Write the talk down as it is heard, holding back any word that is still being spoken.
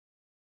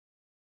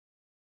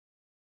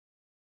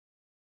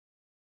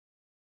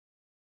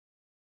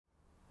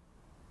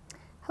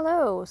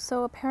Hello,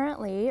 so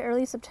apparently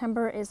early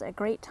September is a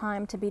great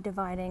time to be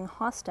dividing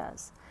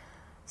hostas.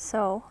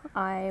 So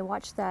I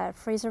watched that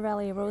Fraser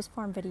Valley Rose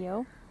Farm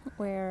video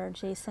where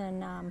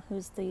Jason,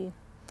 who's the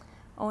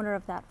owner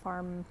of that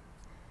farm,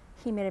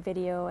 he made a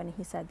video and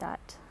he said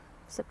that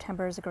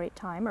September is a great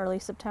time, early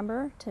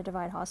September, to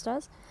divide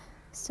hostas.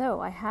 So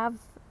I have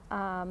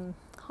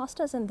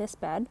hostas in this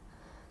bed.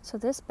 So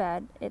this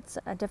bed, it's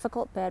a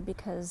difficult bed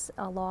because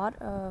a lot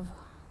of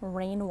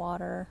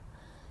rainwater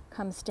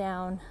comes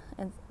down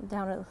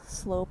a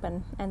slope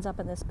and ends up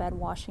in this bed,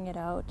 washing it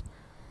out.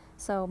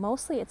 So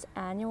mostly it's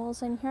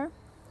annuals in here.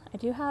 I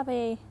do have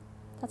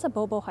that's a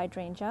Bobo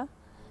hydrangea.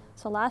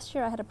 So last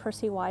year I had a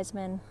Percy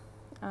Wiseman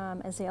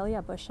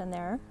azalea bush in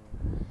there,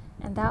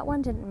 and that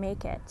one didn't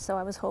make it. So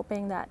I was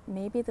hoping that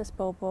maybe this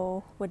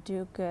Bobo would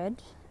do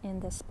good in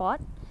this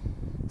spot.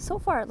 So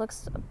far it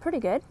looks pretty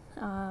good.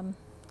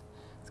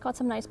 It's got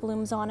some nice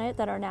blooms on it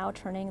that are now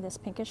turning this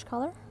pinkish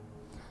color.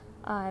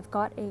 I've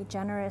got a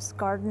generous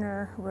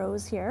gardener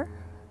rose here.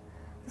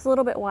 It's a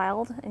little bit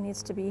wild. It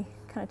needs to be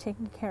kind of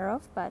taken care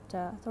of, but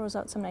throws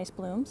out some nice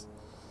blooms.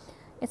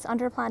 It's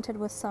underplanted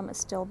with some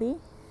astilbe.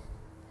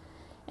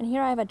 And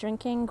here I have a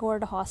drinking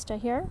gourd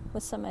hosta here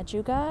with some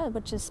ajuga,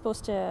 which is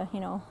supposed to,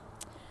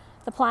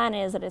 the plan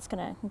is that it's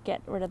going to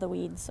get rid of the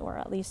weeds, or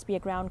at least be a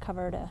ground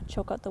cover to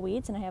choke out the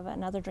weeds. And I have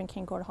another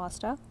drinking gourd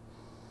hosta.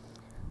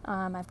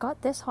 I've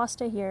got this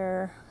hosta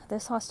here,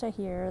 this hosta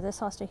here, this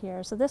hosta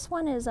here. So this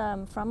one is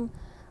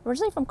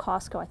originally from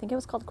Costco. I think it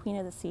was called Queen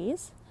of the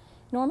Seas.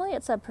 Normally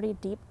it's a pretty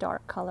deep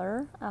dark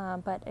color,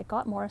 but it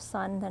got more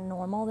sun than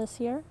normal this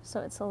year,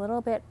 so it's a little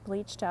bit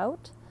bleached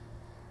out,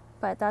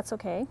 but that's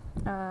okay.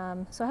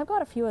 So I've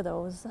got a few of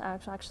those.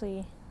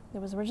 Actually,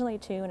 there was originally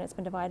two and it's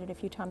been divided a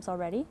few times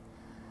already.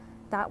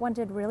 That one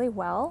did really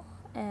well,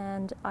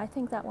 and I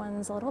think that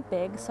one's a little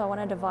big, so I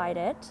want to divide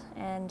it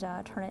and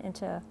turn it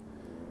into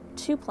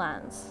two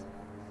plants.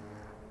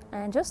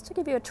 And just to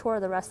give you a tour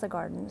of the rest of the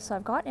garden, so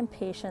I've got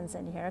impatiens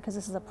in here because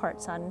this is a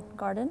part sun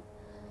garden.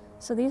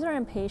 So these are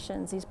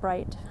impatiens, these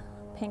bright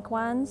pink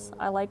ones.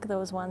 I like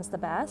those ones the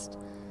best.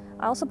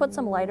 I also put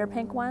some lighter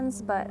pink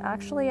ones, but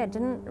actually they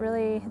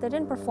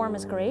didn't perform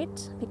as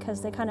great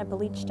because they kind of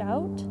bleached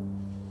out.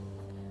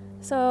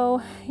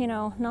 So,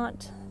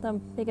 not the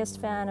biggest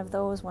fan of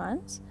those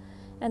ones.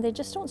 And they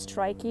just don't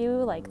strike you.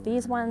 Like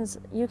these ones,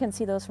 you can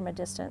see those from a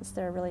distance.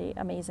 They're really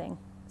amazing.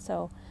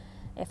 So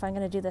if I'm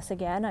going to do this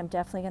again, I'm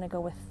definitely going to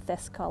go with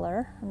this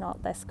color,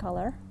 not this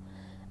color.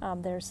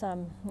 There's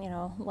some,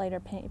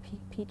 lighter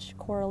peach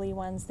corally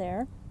ones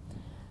there.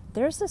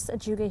 There's this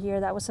ajuga here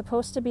that was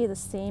supposed to be the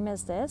same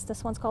as this.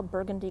 This one's called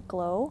Burgundy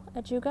Glow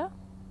ajuga,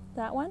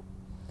 that one.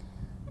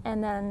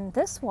 And then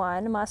this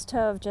one must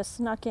have just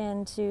snuck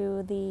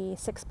into the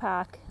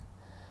 6-pack.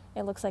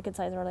 It looks like it's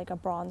either like a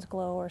bronze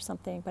glow or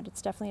something, but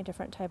it's definitely a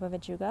different type of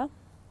ajuga.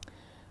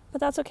 But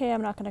that's okay,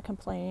 I'm not going to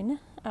complain.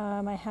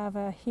 I have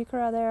a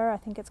heuchera there, I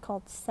think it's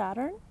called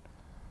Saturn.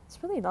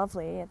 It's really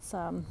lovely. It's,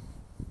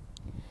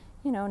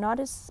 not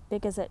as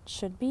big as it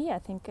should be, I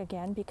think,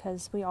 again,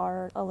 because we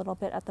are a little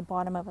bit at the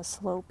bottom of a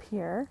slope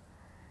here.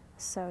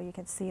 So you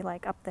can see,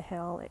 like, up the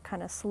hill, it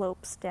kind of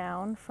slopes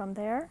down from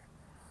there.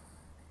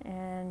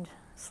 And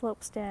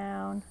slopes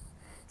down.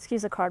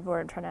 Excuse the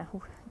cardboard, I'm trying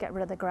to get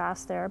rid of the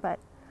grass there, but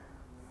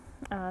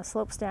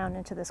slopes down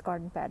into this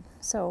garden bed.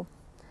 So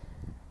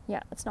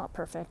yeah, it's not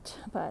perfect,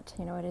 but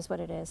it is what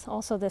it is.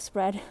 Also, this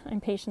red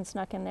impatient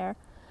snuck in there,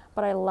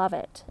 but I love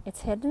it.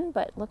 It's hidden,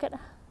 but look at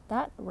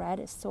that red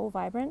is so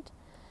vibrant.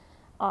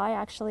 I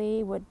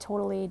actually would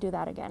totally do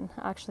that again.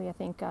 Actually, I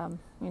think,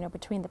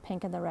 between the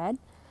pink and the red,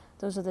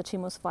 those are the two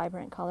most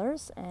vibrant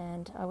colors,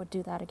 and I would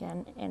do that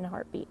again in a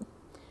heartbeat.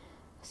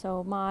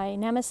 So my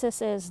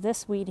nemesis is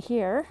this weed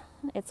here.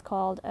 It's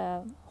called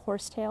a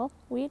horsetail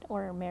weed,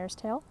 or mare's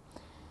tail.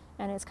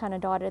 And it's kind of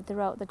dotted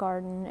throughout the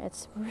garden.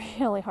 It's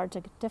really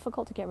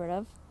difficult to get rid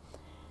of.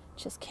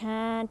 Just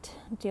can't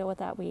deal with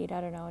that weed.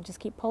 I don't know.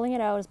 Just keep pulling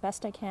it out as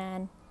best I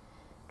can.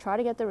 Try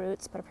to get the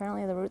roots, but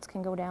apparently the roots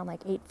can go down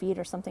like 8 feet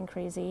or something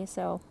crazy.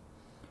 So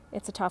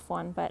it's a tough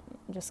one, but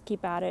just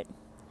keep at it.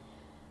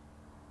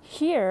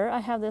 Here I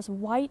have this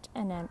white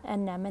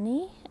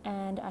anemone,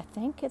 and I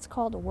think it's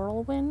called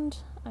Whirlwind,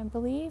 I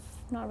believe.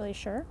 Not really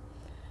sure.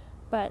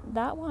 But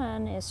that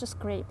one is just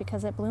great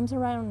because it blooms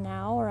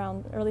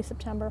around early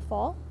September,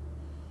 fall.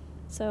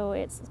 So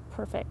it's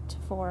perfect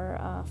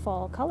for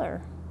fall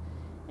color.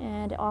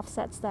 And it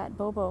offsets that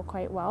Bobo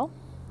quite well.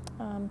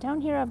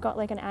 Down here I've got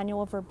like an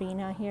annual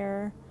verbena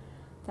here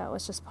that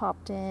was just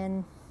popped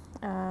in.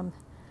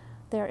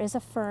 There is a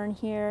fern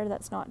here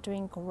that's not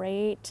doing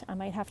great. I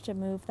might have to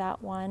move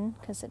that one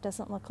because it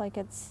doesn't look like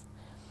it's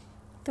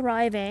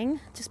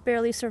thriving, just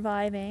barely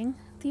surviving.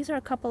 These are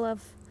a couple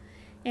of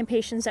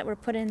impatiens that were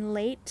put in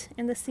late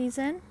in the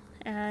season,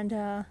 and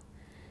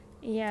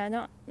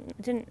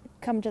didn't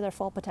come to their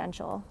full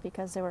potential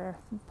because they were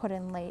put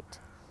in late.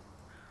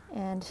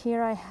 And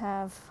here I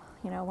have,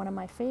 one of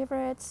my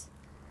favorites.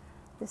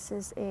 This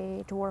is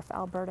a dwarf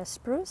Alberta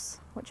spruce,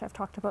 which I've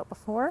talked about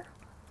before.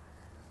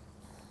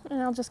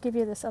 And I'll just give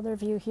you this other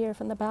view here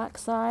from the back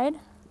side.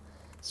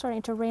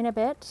 starting to rain a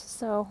bit,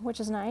 so which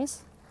is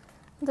nice.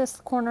 This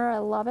corner, I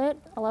love it.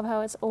 I love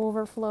how it's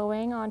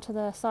overflowing onto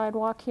the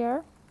sidewalk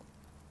here.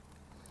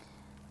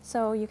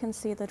 So you can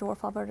see the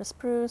dwarf Alberta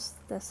spruce,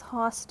 this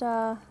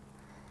hosta.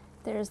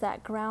 There's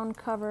that ground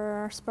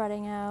cover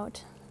spreading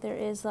out. There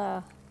is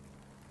a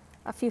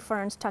few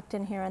ferns tucked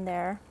in here and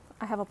there.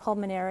 I have a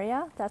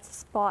pulmonaria. That's a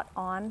spot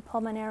on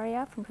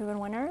pulmonaria from Proven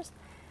Winners,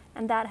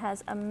 and that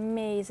has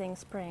amazing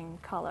spring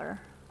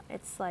color.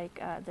 It's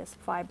like this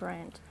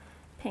vibrant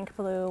pink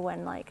blue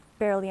when like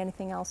barely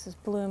anything else is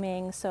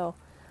blooming. So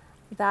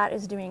that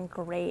is doing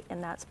great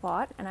in that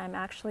spot, and I'm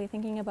actually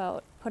thinking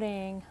about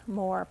putting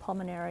more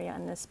pulmonaria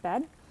in this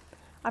bed.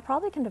 I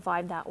probably can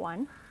divide that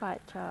one,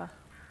 but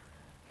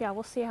yeah,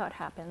 we'll see how it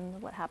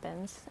happens, what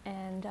happens.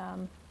 And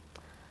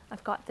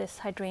I've got this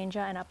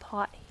hydrangea in a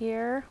pot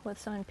here with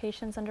some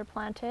impatiens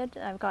underplanted.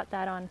 I've got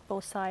that on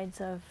both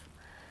sides of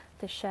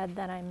the shed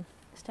that I'm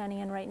standing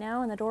in right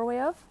now in the doorway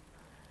of.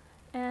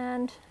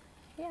 And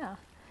yeah,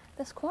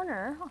 this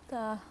corner,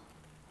 the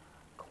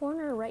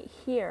corner right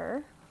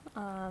here,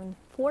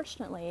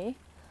 fortunately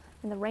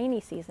in the rainy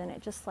season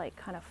it just like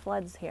kind of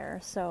floods here,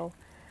 so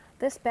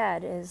this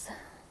bed is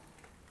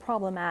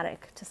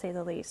problematic to say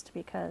the least,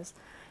 because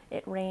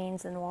it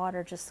rains and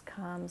water just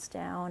comes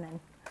down and,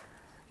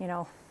 you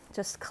know,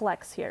 just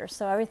collects here.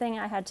 So everything,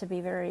 I had to be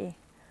very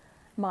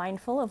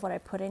mindful of what I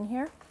put in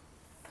here.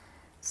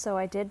 So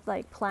I did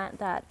like plant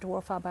that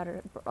dwarf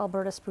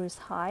Alberta spruce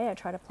high. I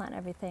try to plant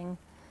everything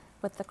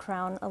with the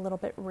crown a little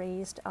bit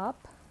raised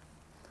up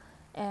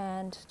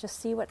and just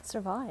see what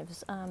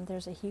survives.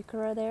 There's a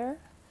heuchera there.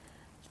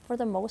 For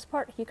the most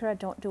part, heuchera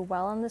don't do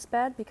well on this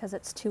bed because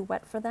it's too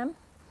wet for them,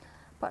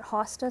 but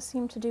hostas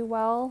seem to do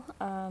well.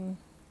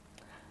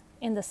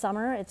 In the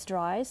summer, it's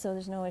dry, so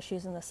there's no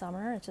issues in the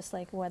summer. It's just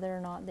like whether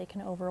or not they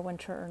can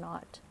overwinter or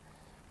not.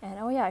 And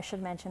oh yeah, I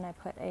should mention I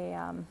put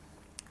a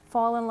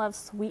Fall in Love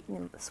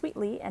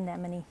Sweetly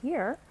anemone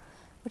here,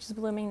 which is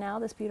blooming now,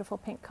 this beautiful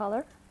pink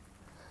color.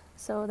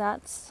 So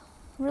that's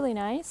really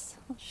nice.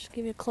 I'll just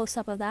give you a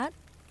close-up of that.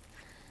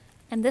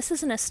 And this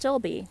is an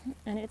astilbe,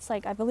 and it's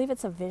like, I believe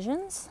it's a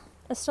Visions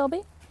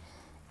astilbe,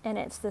 and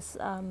it's this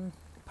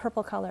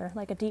purple color,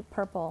 like a deep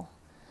purple.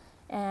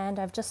 And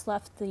I've just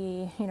left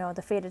the, you know,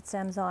 the faded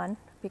stems on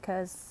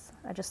because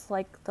I just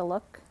like the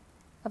look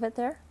of it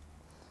there.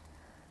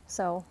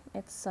 So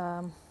it's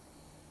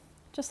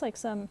just like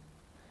some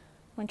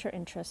winter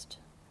interest.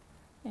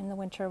 In the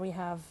winter we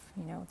have,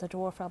 you know, the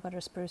dwarf Alberta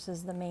spruce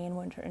is the main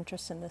winter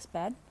interest in this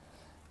bed.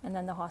 And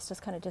then the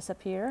hostas kind of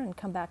disappear and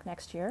come back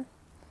next year.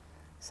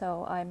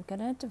 So I'm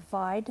gonna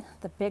divide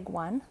the big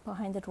one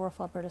behind the dwarf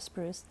Alberta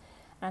spruce.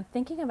 And I'm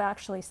thinking of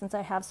actually, since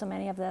I have so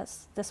many of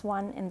this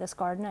one in this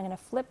garden, I'm gonna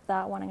flip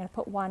that one. I'm gonna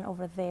put one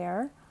over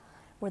there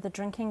where the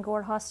drinking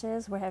gourd hosta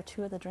is, where I have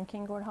two of the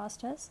drinking gourd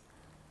hostas,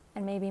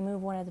 and maybe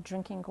move one of the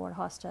drinking gourd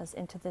hostas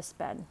into this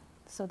bed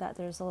so that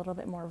there's a little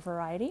bit more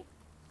variety.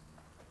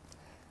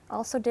 I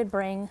also did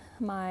bring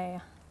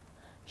my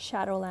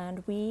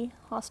Shadowland Wheee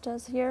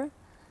hostas here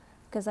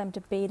because I'm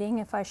debating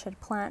if I should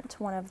plant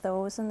one of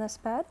those in this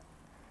bed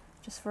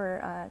just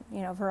for,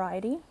 you know,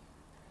 variety.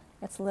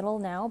 It's little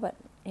now, but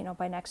you know,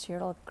 by next year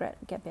it'll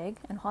get big.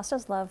 And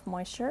hostas love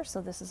moisture, so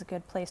this is a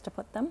good place to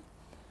put them.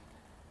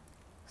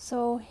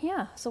 So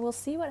yeah, so we'll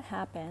see what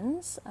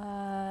happens.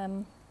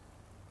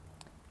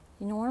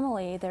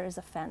 Normally there is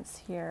a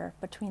fence here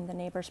between the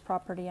neighbor's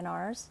property and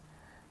ours,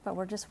 but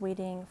we're just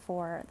waiting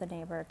for the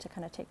neighbor to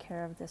kind of take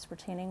care of this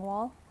retaining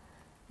wall.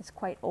 It's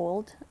quite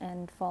old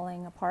and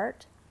falling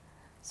apart,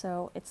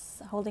 so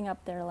it's holding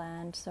up their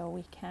land, so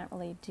we can't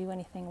really do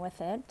anything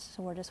with it.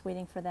 So we're just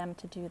waiting for them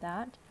to do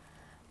that.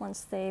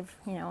 Once they've,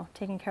 you know,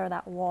 taken care of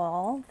that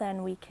wall,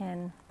 then we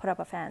can put up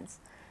a fence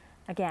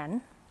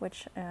again,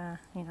 which,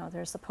 you know,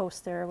 there's a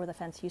post there where the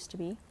fence used to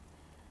be.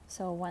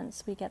 So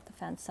once we get the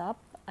fence up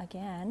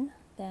again,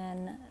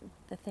 then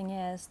the thing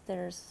is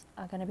there's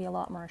going to be a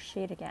lot more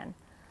shade again.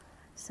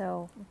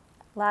 So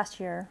last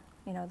year,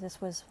 you know,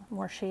 this was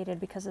more shaded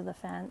because of the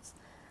fence.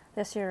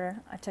 This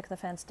year I took the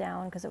fence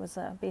down because it was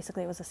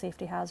basically it was a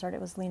safety hazard.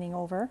 It was leaning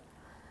over,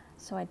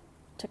 so I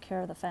took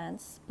care of the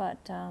fence.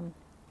 But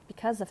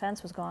because the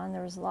fence was gone,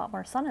 there was a lot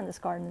more sun in this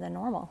garden than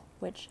normal,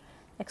 which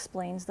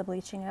explains the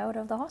bleaching out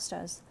of the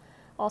hostas.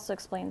 Also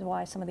explains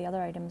why some of the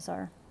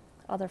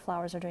other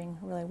flowers are doing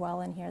really well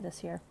in here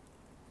this year.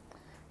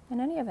 In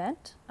any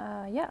event,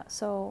 yeah,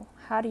 so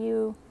how do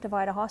you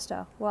divide a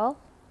hosta? Well,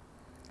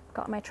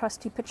 got my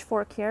trusty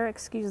pitchfork here,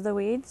 excuse the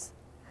weeds.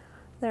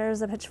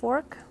 There's a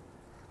pitchfork.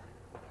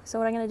 So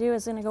what I'm going to do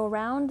is going to go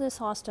around this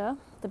hosta,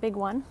 the big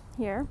one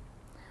here,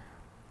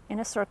 in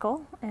a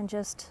circle, and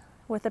just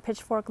with the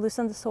pitchfork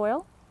loosen the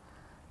soil,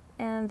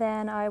 and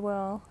then I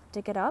will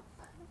dig it up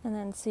and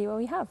then see what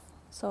we have.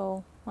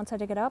 So once I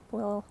dig it up,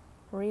 we'll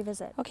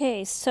revisit.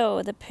 Okay,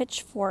 so the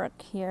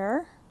pitchfork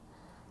here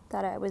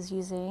that I was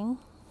using,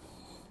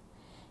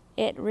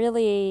 it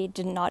really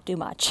did not do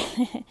much.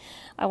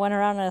 I went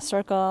around in a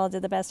circle,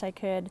 did the best I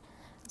could,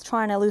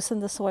 trying to loosen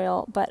the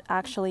soil, but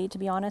actually, to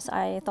be honest,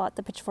 I thought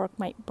the pitchfork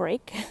might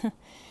break.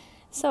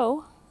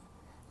 So,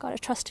 got a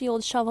trusty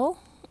old shovel,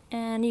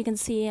 And you can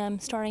see I'm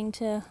starting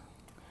to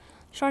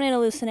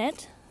loosen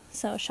it.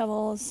 So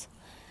shovel's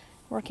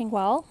working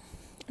well.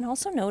 And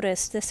also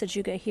notice this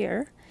ajuga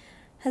here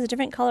has a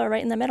different color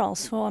right in the middle.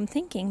 So I'm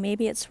thinking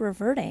maybe it's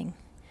reverting.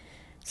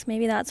 So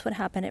maybe that's what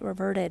happened. It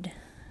reverted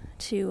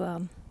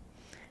to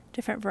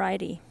different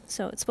variety.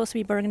 So it's supposed to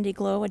be burgundy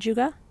glow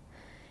ajuga.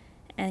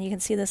 And you can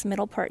see this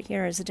middle part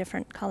here is a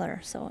different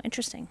color. So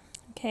interesting.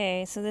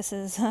 Okay, so this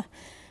is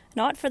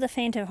not for the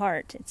faint of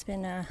heart. It's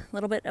been a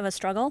little bit of a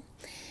struggle.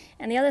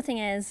 And the other thing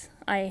is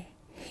I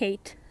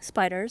hate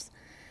spiders.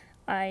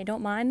 I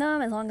don't mind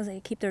them as long as they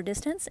keep their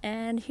distance.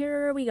 And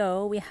here we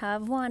go. We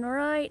have one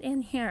right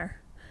in here.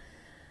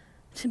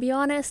 To be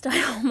honest,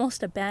 I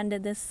almost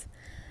abandoned this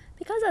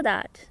because of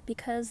that.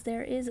 Because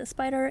there is a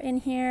spider in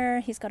here.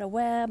 He's got a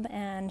web,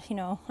 and you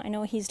know, I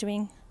know he's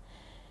doing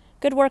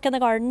good work in the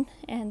garden,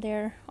 and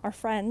they're our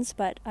friends,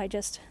 but they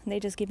just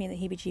give me the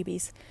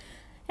heebie-jeebies.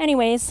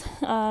 Anyways,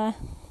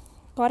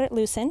 got it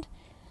loosened.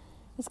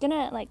 I was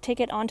gonna like take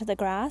it onto the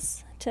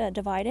grass to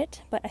divide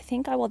it, but I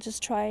think I will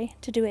just try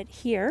to do it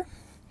here.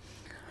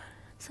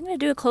 So I'm gonna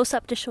do a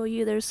close-up to show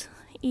you there's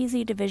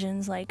easy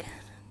divisions, like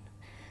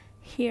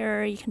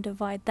here you can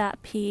divide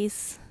that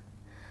piece.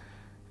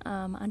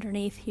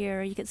 Underneath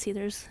here you can see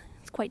it's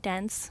quite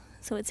dense,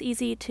 so it's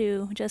easy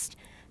to just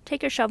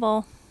take your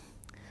shovel,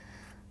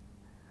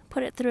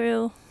 put it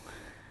through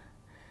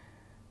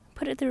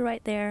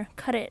right there,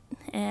 cut it,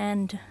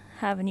 and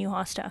have a new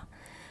hosta.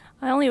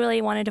 I only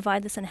really want to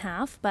divide this in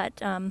half,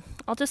 but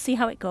I'll just see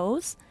how it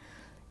goes.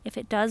 If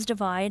it does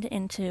divide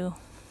into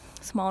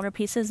smaller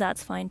pieces,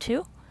 that's fine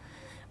too.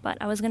 But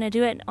I was going to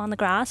do it on the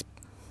grass,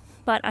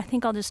 but I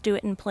think I'll just do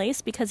it in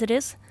place because it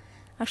is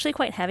actually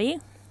quite heavy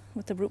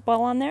with the root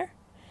ball on there.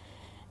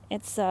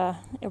 It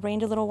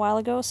rained a little while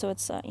ago, so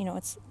it's you know,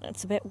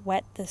 it's a bit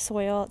wet, the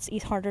soil.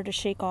 It's harder to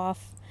shake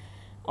off.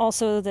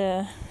 Also,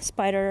 the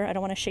spider, I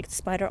don't want to shake the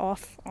spider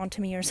off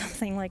onto me or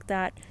something like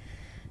that.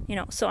 You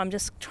know, so I'm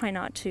just trying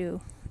not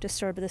to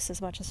disturb this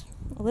as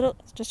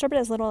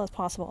little as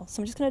possible.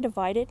 So I'm just going to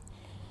divide it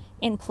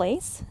in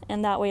place,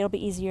 and that way it'll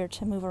be easier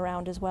to move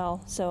around as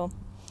well. So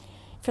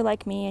if you're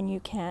like me and you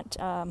can't,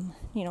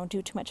 you know,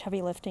 do too much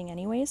heavy lifting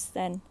anyways,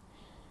 then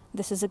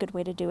this is a good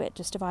way to do it.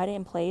 Just divide it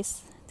in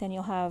place, then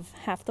you'll have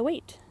half the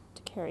weight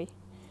to carry.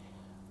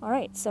 All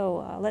right,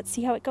 so let's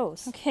see how it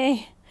goes.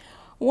 Okay.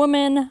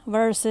 Woman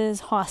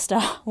versus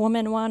hosta.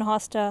 Woman 1,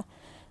 hosta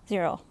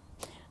 0.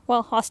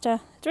 Well, hosta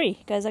 3,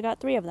 because I got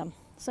 3 of them.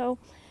 So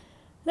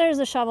there's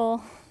the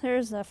shovel.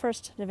 There's the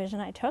first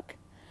division I took.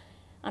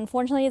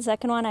 Unfortunately, the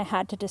second one I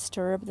had to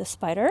disturb the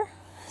spider.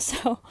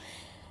 So,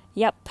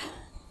 yep,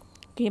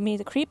 give me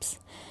the creeps.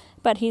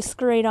 But he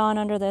scurried on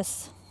under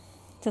this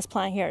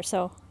plant here,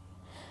 so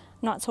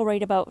I'm not so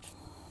worried about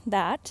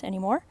that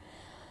anymore.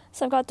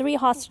 So I've got 3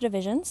 hosta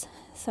divisions.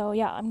 So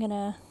yeah,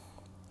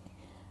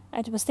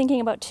 I was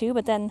thinking about 2,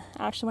 but then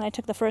actually when I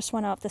took the first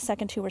one off, the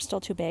second 2 were still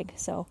too big.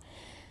 So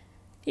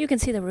you can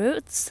see the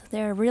roots.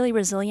 They're really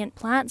resilient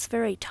plants,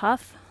 very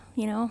tough,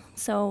 you know.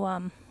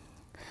 So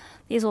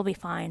these will be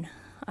fine.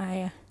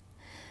 I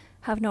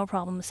have no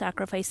problem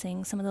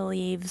sacrificing some of the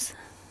leaves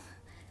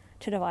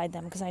to divide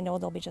them because I know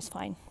they'll be just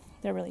fine.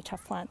 They're really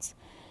tough plants.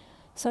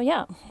 So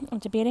yeah, I'm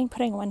debating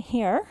putting one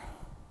here.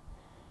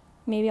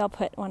 Maybe I'll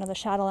put one of the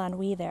Shadowland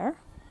Wheee there.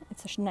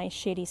 It's a nice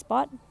shady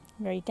spot,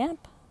 very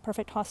damp.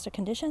 Perfect hosta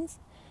conditions.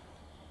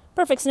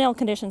 Perfect snail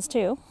conditions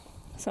too.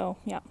 So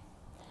yeah,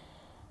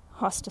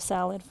 hosta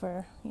salad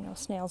for, you know,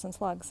 snails and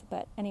slugs.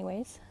 But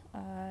anyways,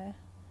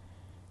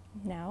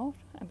 now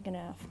I'm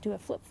gonna do a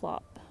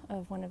flip-flop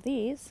of one of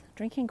these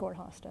drinking gourd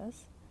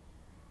hostas.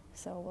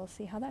 So we'll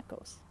see how that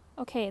goes.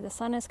 Okay, the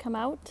sun has come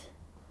out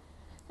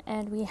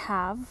and we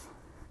have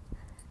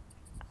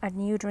a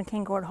new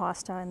drinking gourd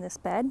hosta in this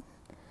bed.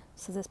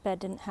 So this bed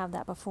didn't have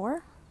that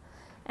before.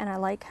 And I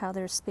like how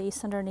there's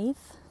space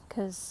underneath,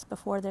 because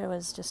before there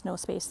was just no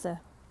space. The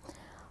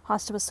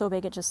hosta was so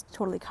big it just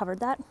totally covered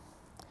that.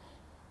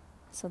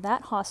 So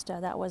that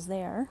hosta that was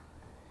there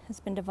has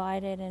been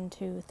divided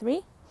into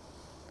 3.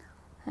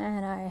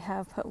 And I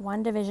have put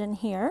 1 division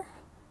here.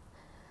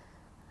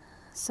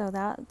 So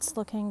that's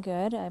looking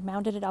good. I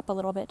mounted it up a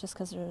little bit just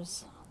because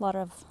there's a lot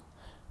of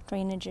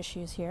drainage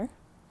issues here.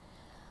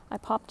 I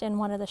popped in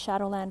one of the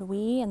Shadowland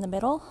Wheee in the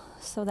middle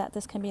so that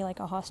this can be like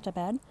a hosta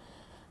bed.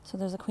 So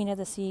there's a Queen of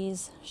the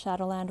Seas,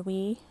 Shadowland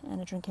Wheee,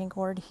 and a drinking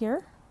gourd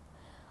here.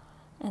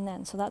 And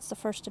then, so that's the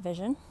first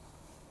division.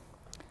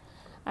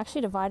 I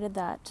actually divided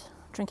that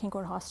drinking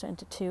gourd hosta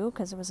into 2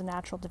 because it was a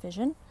natural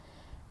division.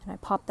 And I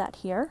popped that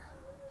here.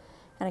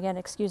 And again,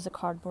 excuse the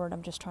cardboard,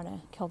 I'm just trying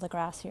to kill the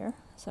grass here.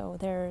 So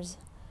there's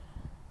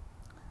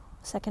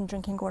second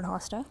drinking gourd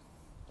hosta.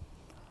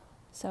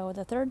 So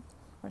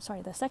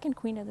the second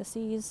Queen of the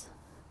Seas,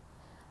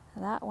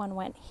 that one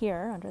went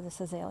here under this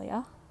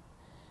azalea.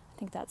 I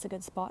think that's a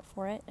good spot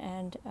for it,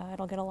 and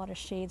it'll get a lot of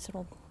shade, so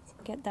it'll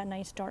get that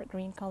nice dark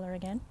green color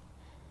again.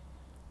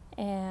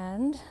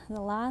 And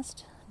the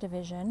last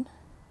division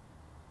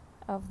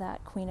of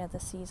that Queen of the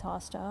Seas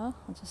hosta,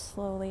 I'll just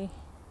slowly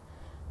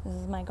This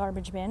is my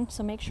garbage bin,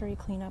 so make sure you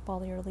clean up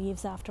all your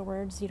leaves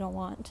afterwards. You don't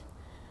want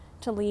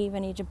to leave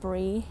any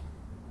debris.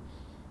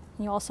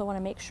 You also want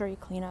to make sure you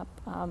clean up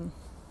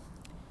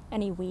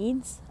any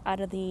weeds out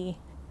of the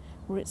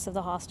roots of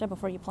the hosta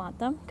before you plant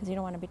them, because you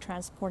don't want to be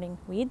transporting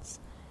weeds.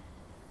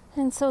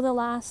 And so the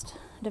last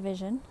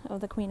division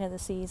of the Queen of the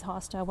Seas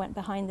hosta went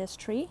behind this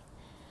tree.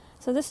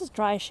 So this is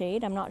dry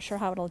shade. I'm not sure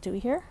how it'll do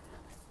here.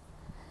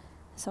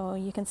 So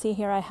you can see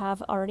here I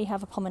already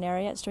have a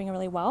pulmonaria. It's doing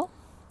really well.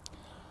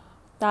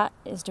 That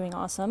is doing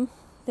awesome.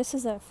 This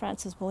is a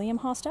Francis William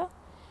hosta,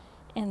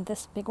 and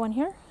this big one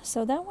here.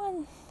 So that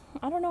one,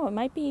 I don't know, it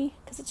might be,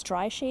 because it's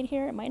dry shade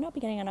here, it might not be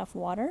getting enough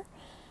water.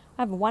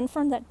 I have one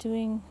fern that's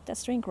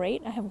doing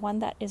great. I have one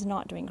that is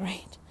not doing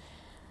great.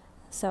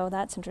 So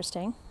that's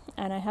interesting.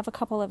 And I have a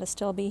couple of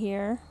astilbe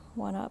here,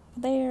 one up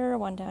there,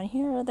 one down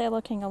here. They're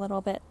looking a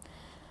little bit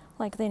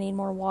like they need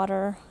more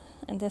water.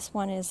 And this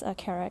one is a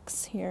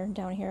carex here,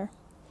 down here.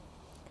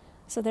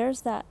 So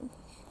there's that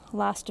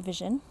last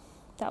division.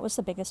 That was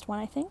the biggest one,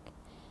 I think.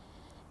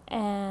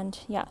 And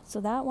yeah, so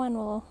that one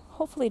will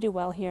hopefully do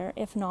well here.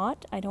 If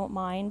not, I don't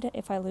mind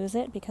if I lose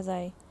it, because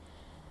I,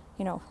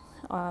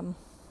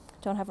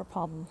 don't have a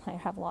problem. I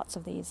have lots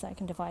of these. I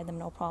can divide them,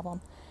 no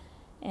problem.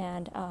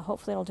 And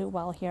hopefully it'll do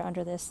well here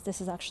under this.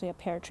 This is actually a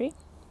pear tree.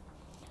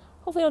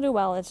 Hopefully it'll do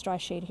well. It's dry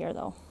shade here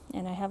though.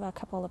 And I have a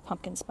couple of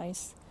pumpkin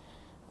spice,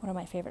 one of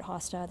my favorite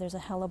hosta. There's a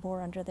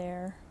hellebore under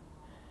there.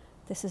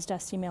 This is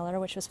Dusty Miller,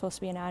 which was supposed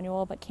to be an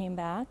annual but came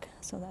back.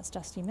 So that's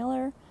Dusty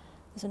Miller.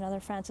 There's another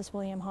Francis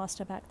William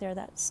hosta back there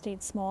that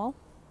stayed small.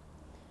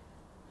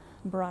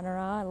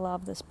 Brunnera. I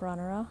love this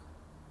Brunnera.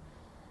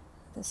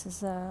 This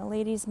is a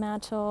lady's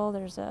mantle.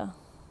 There's a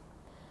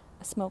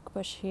smoke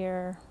bush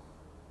here.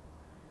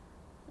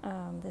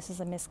 This is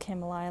a Miss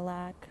Kim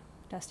lilac.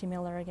 Dusty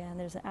Miller again.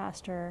 There's an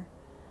aster,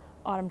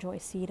 autumn joy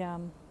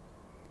sedum.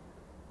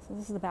 So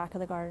this is the back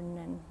of the garden,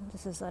 and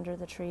this is under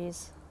the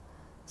trees.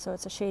 So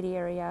it's a shady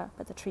area,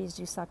 but the trees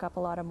do suck up a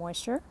lot of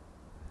moisture.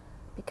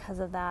 Because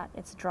of that,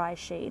 it's dry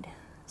shade.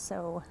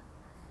 So,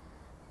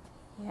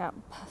 yeah,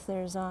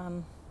 there's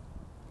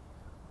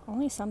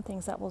only some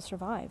things that will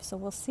survive. So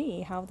we'll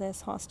see how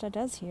this hosta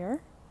does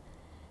here.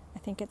 I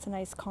think it's a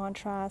nice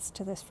contrast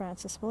to this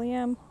Francis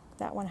William.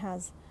 That one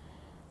has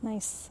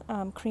nice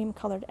cream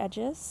colored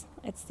edges.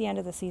 It's the end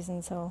of the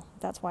season, so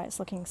that's why it's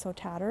looking so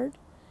tattered.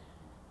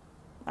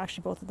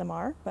 Actually, both of them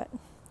are, but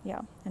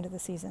yeah, end of the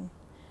season.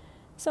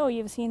 So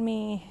you've seen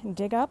me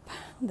dig up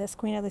this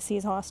Queen of the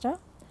Seas hosta,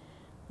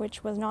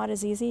 which was not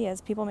as easy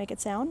as people make it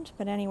sound.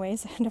 But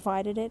anyways, I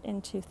divided it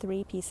into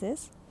 3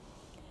 pieces.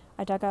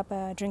 I dug up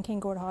a drinking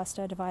gourd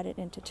hosta, divided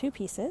it into 2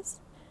 pieces.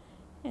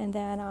 And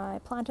then I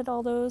planted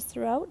all those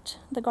throughout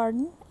the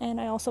garden.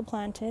 And I also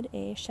planted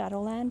a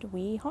Shadowland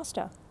Wheee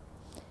hosta.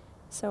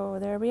 So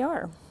there we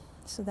are.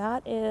 So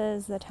that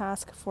is the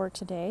task for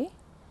today.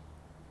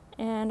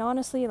 And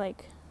honestly,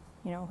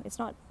 it's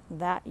not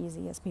that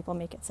easy as people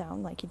make it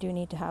sound. Like, you do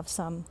need to have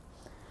some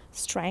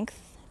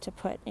strength to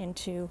put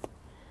into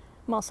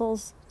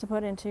muscles to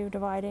put into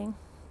dividing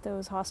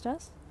those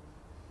hostas.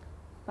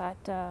 But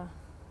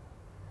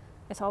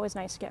it's always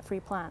nice to get free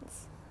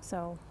plants.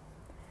 So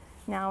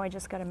now I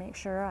just got to make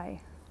sure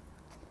I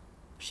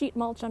sheet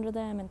mulch under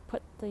them and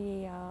put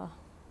the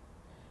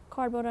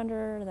cardboard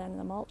under, then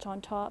the mulch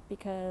on top,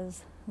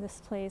 because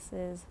this place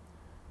is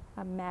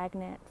a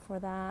magnet for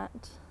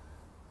that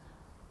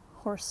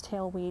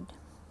horsetail weed,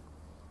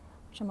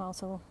 which I'm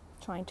also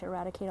trying to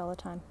eradicate all the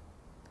time.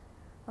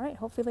 All right,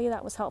 hopefully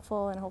that was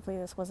helpful, and hopefully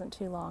this wasn't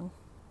too long.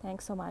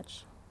 Thanks so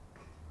much.